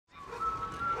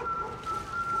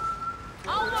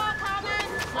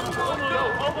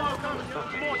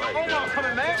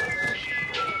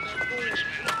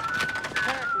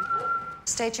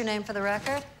state your name for the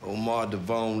record? Omar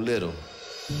Devon Little.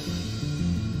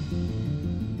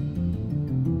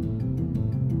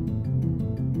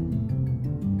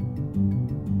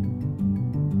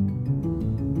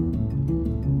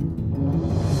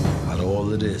 Out of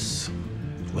all of this,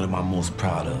 what am I most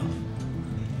proud of?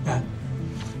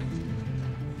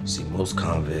 See, most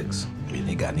convicts, I mean,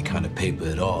 they got any kind of paper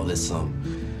at all. There's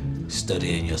some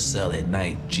study in your cell at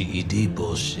night, GED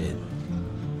bullshit.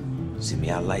 See, me,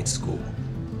 I liked school.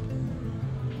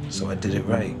 So I did it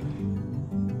right.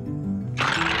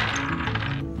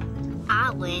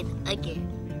 I win again.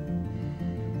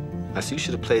 I see you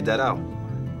should have played that out.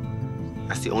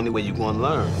 That's the only way you're gonna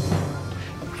learn.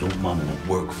 Your mama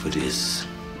worked for this.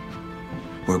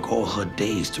 Work all her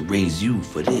days to raise you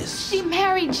for this. She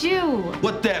married you.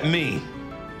 What that mean?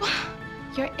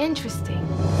 You're interesting.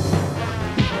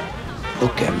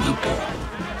 Look at me,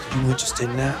 girl. You interested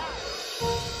now?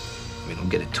 I mean, don't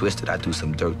get it twisted. I do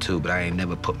some dirt too, but I ain't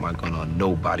never put my gun on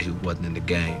nobody who wasn't in the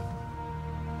game.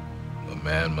 A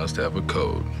man must have a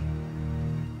code.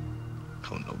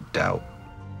 Oh, no doubt.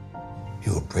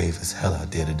 You were brave as hell out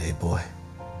there today, boy.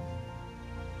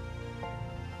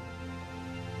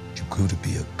 You grew to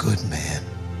be a good man,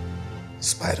 in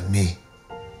spite of me.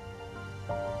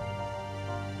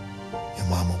 Your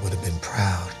mama would have been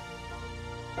proud.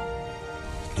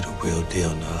 You're the real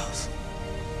deal, Nas.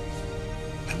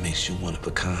 That makes you one of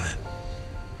a kind.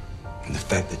 And the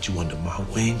fact that you under my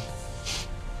wing,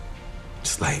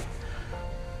 it's like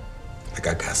I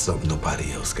got something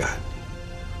nobody else got.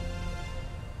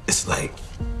 It's like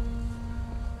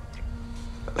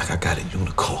I got a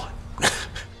unicorn.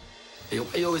 Hey,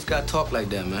 why you always gotta talk like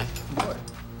that, man? What?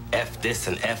 F this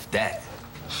and F that.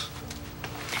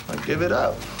 I give it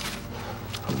up.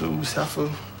 I lose half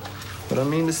of what I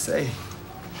mean to say.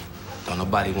 Don't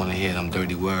nobody wanna hear them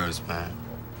dirty words, man.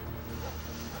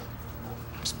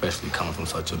 Especially coming from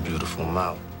such a beautiful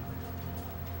mouth.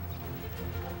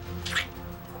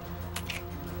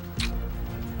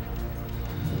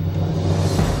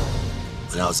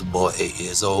 When I was a boy, 8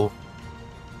 years old,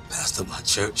 pastor of my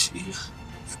church, he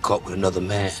got caught with another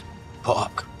man,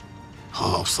 park,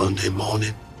 Sunday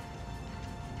morning.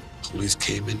 Police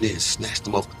came in there and snatched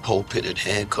him off the pulpit in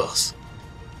handcuffs.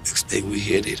 Next thing we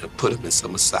hear, they done put him in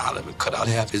some asylum and cut out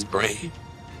half his brain.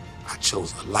 I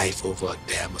chose a life over a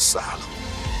damn asylum.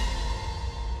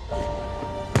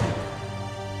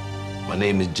 My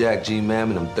name is Jack G.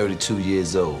 Mammon. I'm 32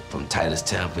 years old, from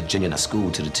Titustown, Virginia, and I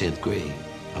schooled to the 10th grade.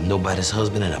 I'm nobody's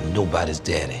husband and I'm nobody's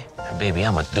daddy. And baby,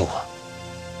 I'm a doer.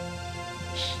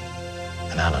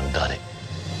 And I done done it.